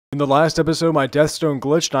In the last episode, my death stone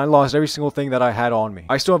glitched and I lost every single thing that I had on me.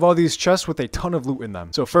 I still have all these chests with a ton of loot in them.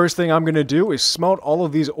 So first thing I'm gonna do is smelt all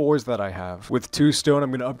of these ores that I have. With 2 stone,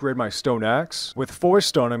 I'm gonna upgrade my stone axe. With 4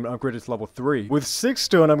 stone, I'm gonna upgrade it to level 3. With 6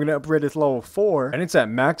 stone, I'm gonna upgrade it to level 4. And it's at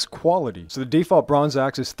max quality. So the default bronze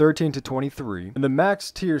axe is 13 to 23. And the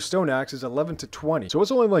max tier stone axe is 11 to 20. So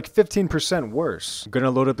it's only like 15% worse. I'm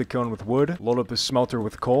gonna load up the kiln with wood, load up the smelter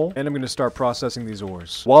with coal, and I'm gonna start processing these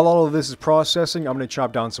ores. While all of this is processing, I'm gonna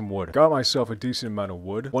chop down some wood. Got myself a decent amount of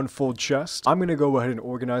wood, 1 full chest. I'm gonna go ahead and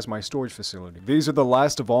organize my storage facility. These are the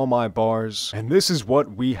last of all my bars, and this is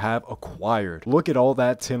what we have acquired. Look at all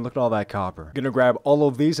that tin, look at all that copper. Gonna grab all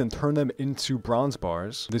of these and turn them into bronze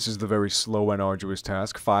bars. This is the very slow and arduous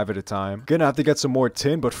task, 5 at a time. Gonna have to get some more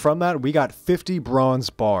tin, but from that, we got 50 bronze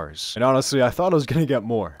bars. And honestly, I thought I was gonna get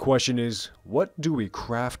more. Question is, what do we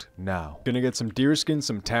craft now? Gonna get some deer skin,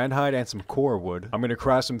 some tan hide, and some core wood. I'm gonna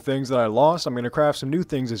craft some things that I lost. I'm gonna craft some new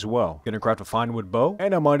things as well. Gonna craft a fine wood bow,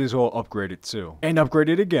 and I might as well upgrade it too. And upgrade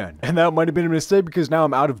it again. And that might have been a mistake because now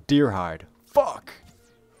I'm out of deer hide. Fuck!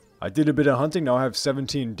 I did a bit of hunting, now I have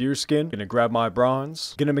 17 deer skin. Gonna grab my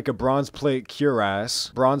bronze. Gonna make a bronze plate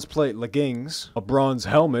cuirass, bronze plate leggings, a bronze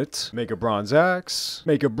helmet, make a bronze axe,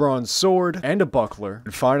 make a bronze sword, and a buckler.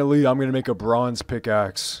 And finally, I'm gonna make a bronze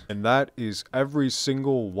pickaxe. And that is every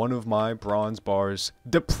single one of my bronze bars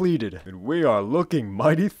depleted. And we are looking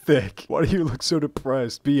mighty thick. Why do you look so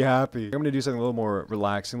depressed? Be happy. I'm gonna do something a little more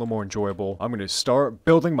relaxing, a little more enjoyable. I'm gonna start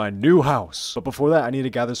building my new house. But before that, I need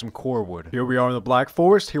to gather some core wood. Here we are in the Black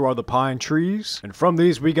Forest. Here are the pine trees, and from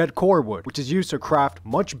these we get core wood, which is used to craft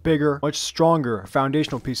much bigger, much stronger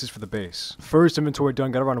foundational pieces for the base. First inventory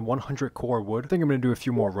done, got around 100 core wood. I think I'm gonna do a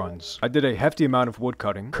few more runs. I did a hefty amount of wood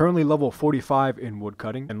cutting, currently level 45 in wood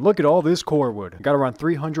cutting, and look at all this core wood. Got around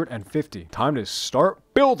 350. Time to start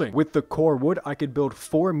building. With the core wood, I could build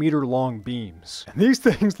 4-meter long beams, and these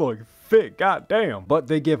things look thick, goddamn. But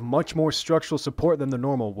they give much more structural support than the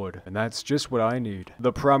normal wood, and that's just what I need.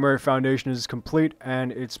 The primary foundation is complete,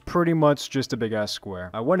 and it's pretty much just a big ass square.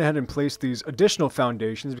 I went ahead and placed these additional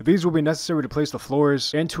foundations. These will be necessary to place the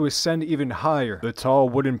floors and to ascend even higher. The tall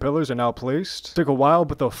wooden pillars are now placed. Took a while,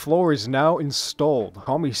 but the floor is now installed.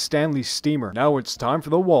 Call me Stanley Steamer. Now it's time for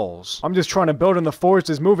the walls. I'm just trying to build, and the forest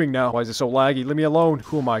is moving now. Why is it so laggy? Leave me alone.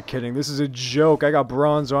 Who am I kidding? This is a joke. I got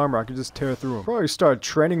bronze armor. I can just tear through them. Probably start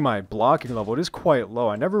training my blocking level. It is quite low.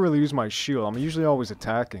 I never really use my shield. I'm usually always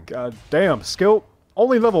attacking. God damn. Skill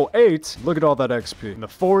only level 8. Look at all that XP. And the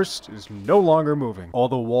forest is no longer moving. All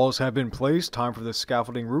the walls have been placed. Time for the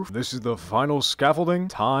scaffolding roof. This is the final scaffolding.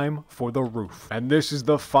 Time for the roof. And this is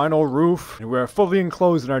the final roof. And we are fully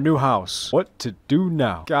enclosed in our new house. What to do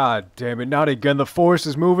now? God damn it. Not again. The forest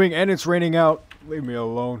is moving and it's raining out. Leave me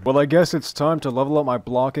alone. Well, I guess it's time to level up my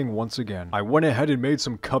blocking once again. I went ahead and made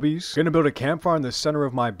some cubbies. Gonna build a campfire in the center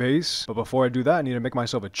of my base. But before I do that, I need to make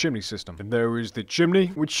myself a chimney system. And there is the chimney,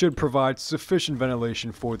 which should provide sufficient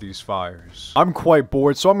ventilation for these fires. I'm quite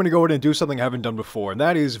bored, so I'm gonna go ahead and do something I haven't done before. And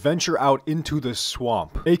that is venture out into the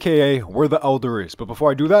swamp, aka where the elder is. But before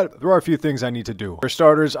I do that, there are a few things I need to do. For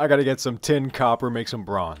starters, I gotta get some tin, copper, make some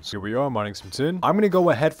bronze. Here we are, mining some tin. I'm gonna go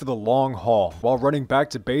ahead for the long haul. While running back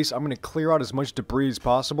to base, I'm gonna clear out as much debris as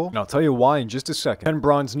possible, and I'll tell you why in just a second. 10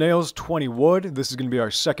 bronze nails, 20 wood. This is gonna be our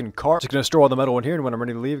second cart. Just gonna store all the metal in here, and when I'm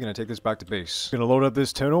ready to leave, I'm gonna take this back to base. Gonna load up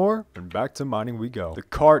this tin ore, and back to mining we go. The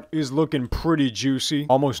cart is looking pretty juicy.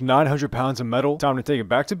 Almost 900 pounds of metal. Time to take it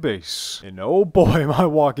back to base. And oh boy, am I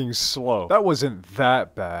walking slow. That wasn't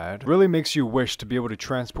that bad. Really makes you wish to be able to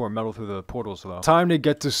transport metal through the portals though. Time to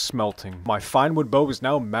get to smelting. My fine wood bow is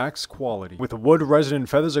now max quality. With wood, resin, and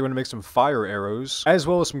feathers, I'm gonna make some fire arrows, as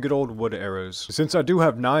well as some good old wood arrows. Since I do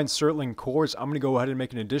have 9 Surtling cores, I'm gonna go ahead and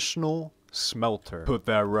make an additional smelter. Put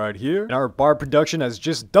that right here. And our bar production has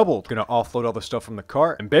just doubled. Gonna offload all the stuff from the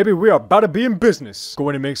cart. And baby, we are about to be in business.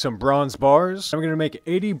 Going to make some bronze bars. I'm gonna make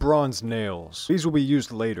 80 bronze nails. These will be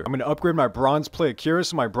used later. I'm gonna upgrade my bronze plate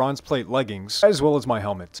cuirass and my bronze plate leggings, as well as my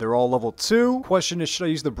helmet. They're all level 2. Question is, should I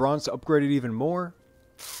use the bronze to upgrade it even more?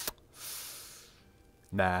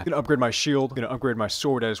 Nah. Gonna upgrade my shield. Gonna upgrade my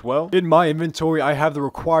sword as well. In my inventory, I have the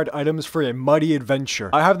required items for a mighty adventure.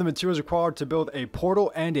 I have the materials required to build a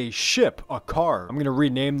portal and a ship, a car. I'm gonna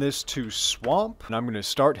rename this to Swamp, and I'm gonna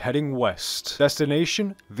start heading west.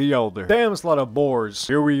 Destination, the Elder. Damn, it's a lot of boars.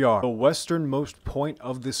 Here we are, the westernmost point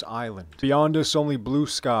of this island. Beyond us, only blue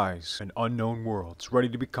skies and unknown worlds ready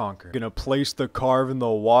to be conquered. Gonna place the carve in the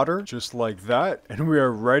water, just like that, and we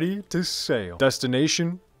are ready to sail.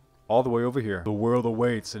 Destination, all the way over here. The world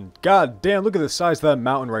awaits, and god damn, look at the size of that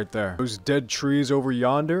mountain right there. Those dead trees over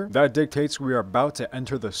yonder, that dictates we are about to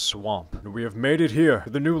enter the swamp. And we have made it here, to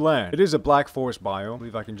the new land. It is a black forest biome. I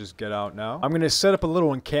believe I can just get out now. I'm gonna set up a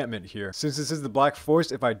little encampment here. Since this is the black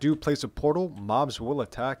forest, if I do place a portal, mobs will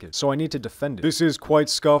attack it. So I need to defend it. This is quite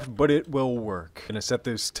scuffed, but it will work. Gonna set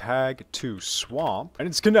this tag to swamp, and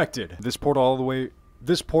it's connected. This portal all the way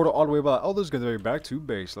by. Oh, those guys are back to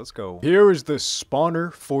base. Let's go. Here is the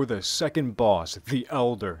spawner for the second boss, the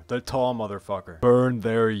Elder, the tall motherfucker. Burn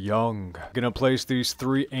their young. Gonna place these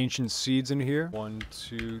 3 ancient seeds in here. 1,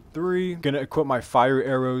 2, 3. Gonna equip my fire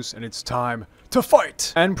arrows, and it's time to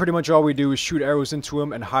fight. And pretty much all we do is shoot arrows into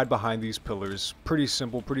him and hide behind these pillars. Pretty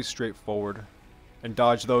simple, pretty straightforward. And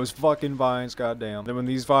dodge those fucking vines, goddamn. Then when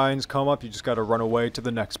these vines come up, you just gotta run away to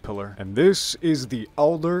the next pillar. And this is the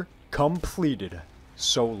Elder completed.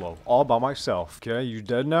 Solo, all by myself. Okay, you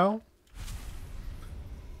dead now?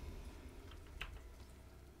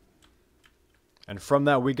 And from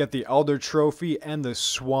that, we get the Elder Trophy and the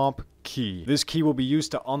Swamp Key. This key will be used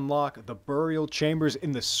to unlock the burial chambers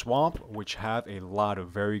in the swamp, which have a lot of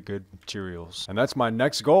very good materials. And that's my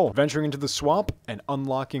next goal, venturing into the swamp and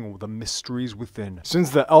unlocking the mysteries within. Since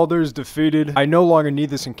the Elder is defeated, I no longer need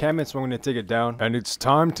this encampment, so I'm going to take it down. And it's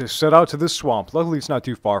time to set out to the swamp. Luckily, it's not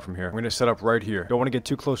too far from here. I'm going to set up right here. Don't want to get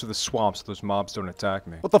too close to the swamp so those mobs don't attack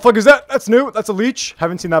me. What the fuck is that? That's new. That's a leech.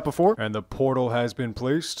 Haven't seen that before. And the portal has been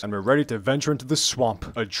placed, and we're ready to venture into the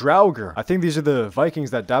swamp. A Draugr. I think these are the Vikings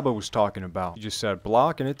that Dabo was talking about. You just said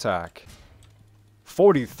block and attack.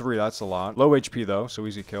 43, that's a lot. Low HP though, so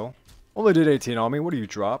easy kill. Only did 18 on me. What do you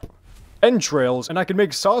drop? Entrails, and I can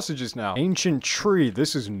make sausages now. Ancient tree,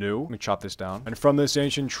 this is new. Let me chop this down. And from this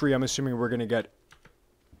ancient tree, I'm assuming we're gonna get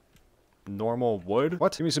normal wood.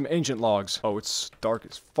 What? Give me some ancient logs. Oh, it's dark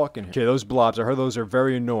as fucking. Okay, those blobs, I heard those are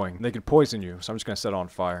very annoying. They could poison you, so I'm just gonna set it on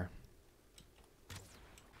fire.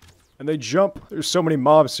 And they jump. There's so many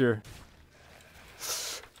mobs here.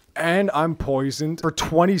 And I'm poisoned for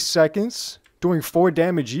 20 seconds, doing 4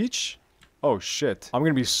 damage each. Oh shit. I'm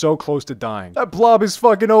gonna be so close to dying. That blob is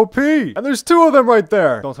fucking OP. And there's 2 of them right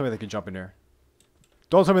there. Don't tell me they can jump in here.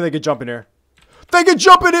 Don't tell me they can jump in here. They can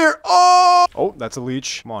jump in here! Oh! Oh, that's a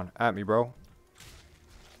leech. Come on, at me, bro.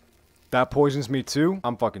 That poisons me too.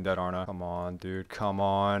 I'm fucking dead, aren't I? Come on, dude. Come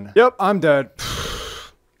on. Yep, I'm dead.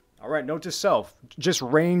 Alright, note to self. Just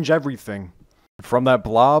range everything. From that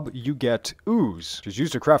blob, you get ooze. Just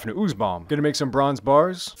used to craft an ooze bomb. Gonna make some bronze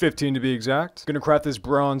bars, 15 to be exact. Gonna craft this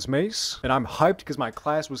bronze mace, and I'm hyped because my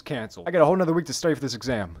class was canceled. I got a whole nother week to study for this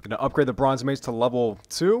exam. Gonna upgrade the bronze mace to level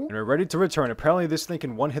 2, and we're ready to return. Apparently this thing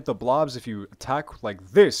can one-hit the blobs if you attack like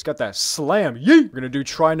this. Got that slam, yeet! We're gonna do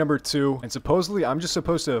try number 2, and supposedly I'm just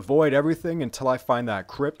supposed to avoid everything until I find that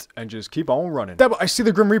crypt and just keep on running. Debo, I see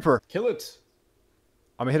the Grim Reaper. Kill it.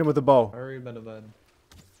 I'm gonna hit him with a bow. Hurry, Benevad.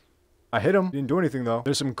 I hit him. Didn't do anything though.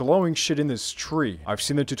 There's some glowing shit in this tree. I've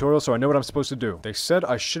seen the tutorial, so I know what I'm supposed to do. They said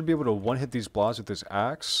I should be able to one-hit these blobs with this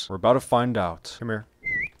axe. We're about to find out. Come here.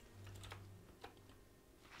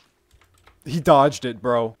 He dodged it,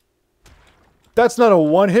 bro. That's not a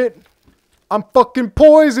one-hit. I'm fucking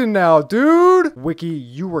poisoned now, dude. Wiki,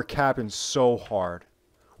 you were capping so hard.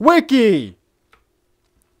 Wiki!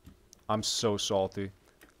 I'm so salty.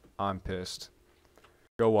 I'm pissed.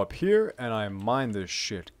 Go up here, and I mine this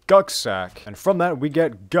shit. Guck sack. And from that, we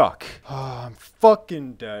get guck. Oh, I'm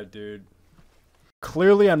fucking dead, dude.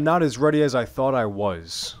 Clearly, I'm not as ready as I thought I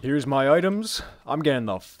was. Here's my items. I'm getting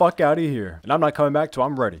the fuck out of here. And I'm not coming back till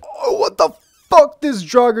I'm ready. Oh, what the fuck? This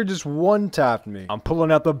Draugr just one-tapped me. I'm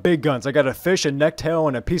pulling out the big guns. I got a fish, a necktail,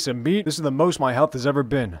 and a piece of meat. This is the most my health has ever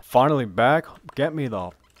been. Finally back. Get me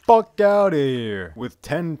the fuck out of here. With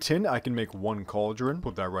 10 tin, I can make 1 cauldron.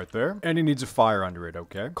 Put that right there. And it needs a fire under it,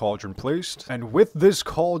 okay? Cauldron placed. And with this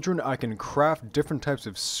cauldron, I can craft different types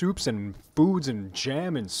of soups and foods and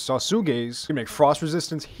jam and sasuges. I can make frost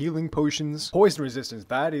resistance, healing potions, poison resistance.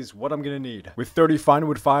 That is what I'm gonna need. With 30 fine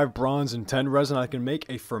wood, 5 bronze, and 10 resin, I can make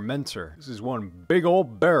a fermenter. This is one big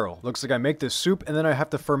old barrel. Looks like I make this soup, and then I have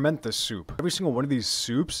to ferment the soup. Every single one of these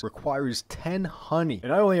soups requires 10 honey.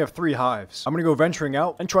 And I only have 3 hives. I'm gonna go venturing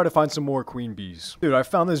out and try to find some more queen bees. Dude, I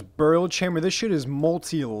found this burial chamber. This shit is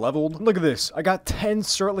multi-leveled. Look at this. I got 10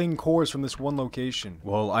 Surtling cores from this one location.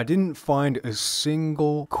 Well, I didn't find a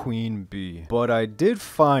single queen bee, but I did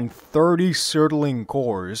find 30 Surtling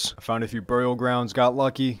cores. I found a few burial grounds, got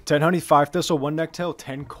lucky. 10 honey, 5 thistle, 1 necktail,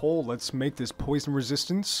 10 coal. Let's make this poison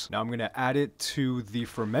resistance. Now I'm gonna add it to the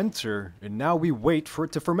fermenter, and now we wait for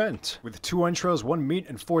it to ferment. With 2 entrails, 1 meat,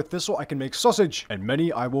 and 4 thistle, I can make sausage, and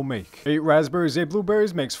many I will make. 8 raspberries, 8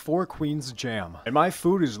 blueberries makes 4 queen's jam. And my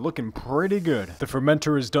food is looking pretty good. The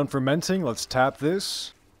fermenter is done fermenting. Let's tap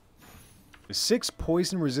this. 6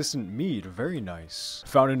 poison-resistant meat. Very nice.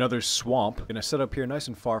 Found another swamp. Gonna set up here nice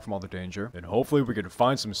and far from all the danger. And hopefully we can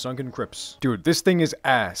find some sunken crypts. Dude, this thing is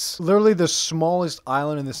ass. Literally the smallest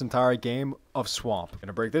island in this entire game of swamp.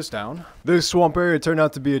 Gonna break this down. This swamp area turned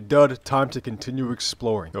out to be a dud. Time to continue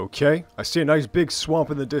exploring. Okay, I see a nice big swamp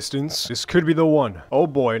in the distance. This could be the one. Oh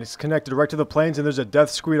boy, and it's connected right to the plains, and there's a death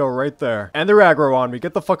squealo right there. And they're aggro on me.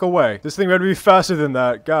 Get the fuck away. This thing better be faster than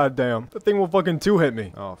that. God damn. That thing will fucking two-hit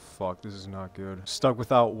me. Oh fuck, this is not good. Stuck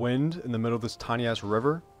without wind in the middle of this tiny-ass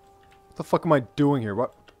river. What the fuck am I doing here?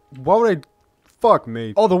 What? Why would I... Fuck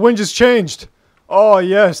me. Oh, the wind just changed! Oh,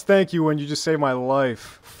 yes, thank you, wind. You just saved my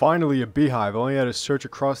life. Finally, a beehive. I only had to search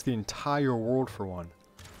across the entire world for one.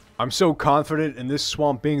 I'm so confident in this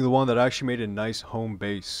swamp being the one that actually made a nice home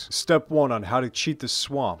base. Step 1 on how to cheat the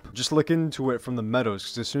swamp. Just look into it from the meadows,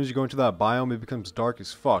 because as soon as you go into that biome, it becomes dark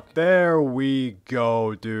as fuck. There we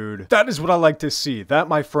go, dude. That is what I like to see. That,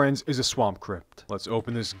 my friends, is a swamp crypt. Let's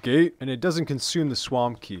open this gate, and it doesn't consume the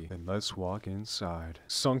swamp key. And let's walk inside.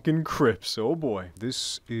 Sunken crypts, oh boy.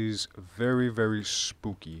 This is very, very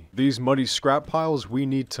spooky. These muddy scrap piles we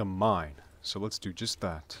need to mine. So let's do just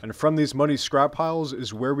that. And from these muddy scrap piles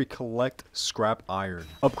is where we collect scrap iron.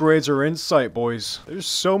 Upgrades are in sight, boys. There's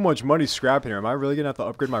so much muddy scrap here. Am I really gonna have to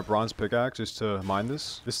upgrade my bronze pickaxe just to mine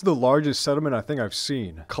this? This is the largest settlement I think I've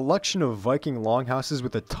seen. Collection of Viking longhouses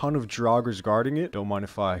with a ton of draugrs guarding it. Don't mind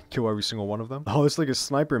if I kill every single one of them. Oh, it's like a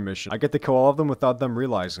sniper mission. I get to kill all of them without them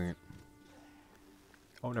realizing it.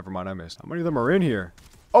 Oh, never mind, I missed. How many of them are in here?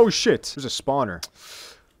 Oh shit, there's a spawner.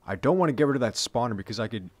 I don't want to get rid of that spawner because I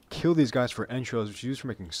could kill these guys for entrails, which is used for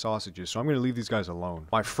making sausages. So I'm going to leave these guys alone.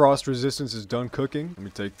 My frost resistance is done cooking. Let me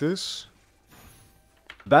take this.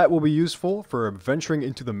 That will be useful for venturing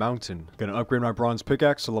into the mountain. Gonna upgrade my bronze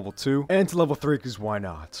pickaxe to level 2 and to level 3 because why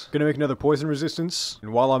not? Gonna make another poison resistance.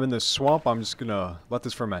 And while I'm in this swamp, I'm just gonna let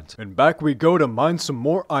this ferment. And back we go to mine some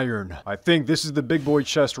more iron. I think this is the big boy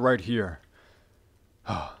chest right here.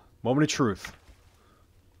 Moment of truth.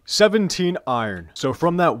 17 iron. So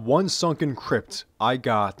from that one sunken crypt, I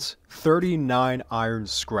got 39 iron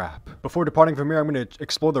scrap. Before departing from here, I'm going to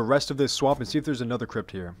explore the rest of this swamp and see if there's another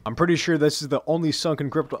crypt here. I'm pretty sure this is the only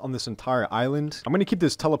sunken crypt on this entire island. I'm going to keep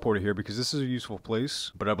this teleporter here because this is a useful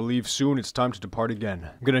place, but I believe soon it's time to depart again.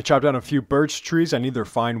 I'm going to chop down a few birch trees. I need their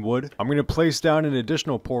fine wood. I'm going to place down an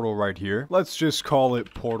additional portal right here. Let's just call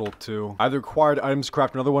it Portal 2. I've acquired items to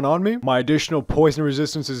craft another one on me. My additional poison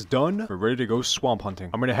resistance is done. We're ready to go swamp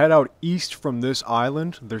hunting. I'm going to head out east from this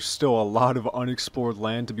island. There's still a lot of unexplored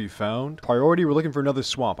land to be found. Priority, we're looking for another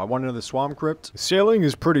swamp. I want another swamp crypt. Sailing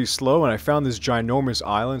is pretty slow, and I found this ginormous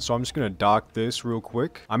island, so I'm just gonna dock this real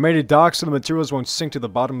quick. I made it dock so the materials won't sink to the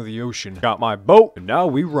bottom of the ocean. Got my boat, and now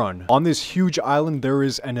we run. On this huge island, there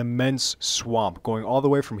is an immense swamp going all the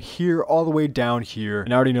way from here, all the way down here.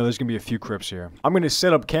 And I already know there's gonna be a few crypts here. I'm gonna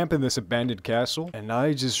set up camp in this abandoned castle, and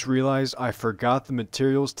I just realized I forgot the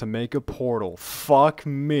materials to make a portal. Fuck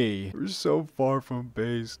me. We're so far from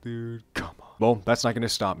base, dude. Come on. Well, that's not gonna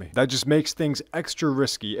stop me. That just makes things extra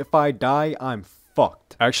risky. If I die, I'm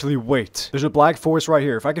fucked. Actually, wait. There's a black forest right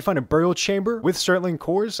here. If I can find a burial chamber with Certling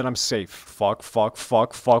cores, then I'm safe. Fuck, fuck,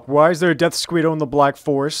 fuck, fuck. Why is there a death squealo in the black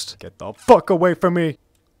forest? Get the fuck away from me.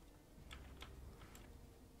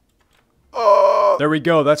 Oh, there we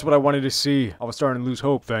go. That's what I wanted to see. I was starting to lose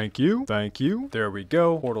hope. Thank you. Thank you. There we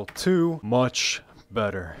go. Portal 2. Much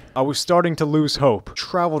better. I was starting to lose hope.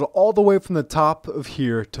 Traveled all the way from the top of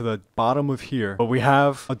here to the bottom of here. But we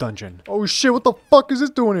have a dungeon. Oh shit, what the fuck is this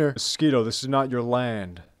doing here? Mosquito, this is not your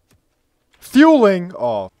land. Fueling!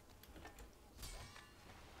 Oh.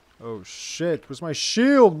 Oh shit, where's my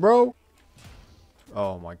shield, bro?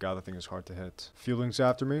 Oh my god, that thing is hard to hit. Fueling's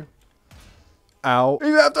after me. Ow.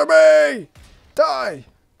 He's after me! Die!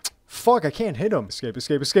 Fuck, I can't hit him. Escape,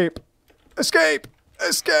 escape, escape. Escape!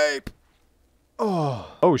 Escape!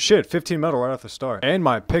 Oh shit, 15 metal right off the start. And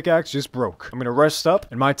my pickaxe just broke. I'm gonna rest up,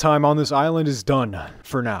 and my time on this island is done.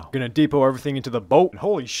 For now. Gonna depot everything into the boat. And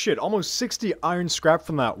holy shit, almost 60 iron scrap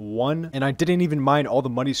from that one. And I didn't even mine all the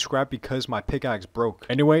muddy scrap because my pickaxe broke.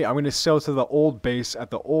 Anyway, I'm gonna sail to the old base at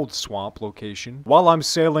the old swamp location. While I'm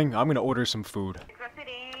sailing, I'm gonna order some food.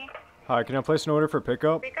 Hi, can I place an order for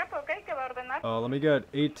pickup? Pickup, okay, ¿qué va a ordenar? Let me get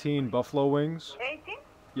 18 buffalo wings. 18?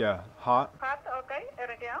 Yeah, hot. Hot, okay,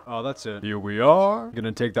 ¿RGA? Oh, that's it. Here we are.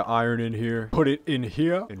 Gonna take the iron in here, put it in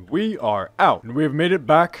here, and we are out. And we've made it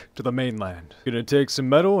back to the mainland. Gonna take some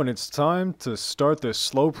metal, and it's time to start the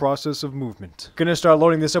slow process of movement. Gonna start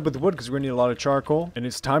loading this up with wood because we're gonna need a lot of charcoal. And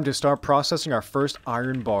it's time to start processing our first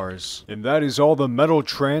iron bars. And that is all the metal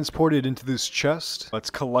transported into this chest. Let's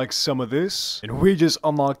collect some of this. And we just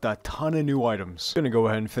unlocked a ton of new items. Gonna go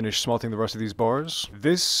ahead and finish smelting the rest of these bars.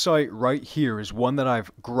 This site right here is one that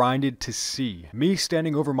I've grinded to see. Me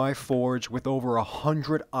standing over my forge with over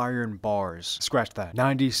 100 iron bars. Scratch that.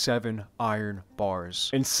 97 iron bars.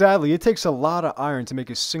 And sadly, it takes a lot of iron to make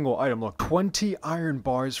a single item. Look, 20 iron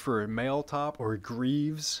bars for a mail top or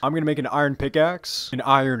greaves. I'm gonna make an iron pickaxe, an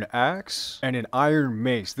iron axe, and an iron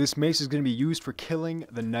mace. This mace is gonna be used for killing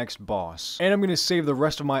the next boss. And I'm gonna save the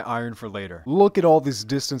rest of my iron for later. Look at all this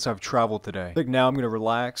distance I've traveled today. I think now I'm gonna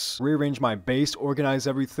relax, rearrange my base, organize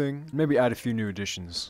everything, maybe add a few new additions.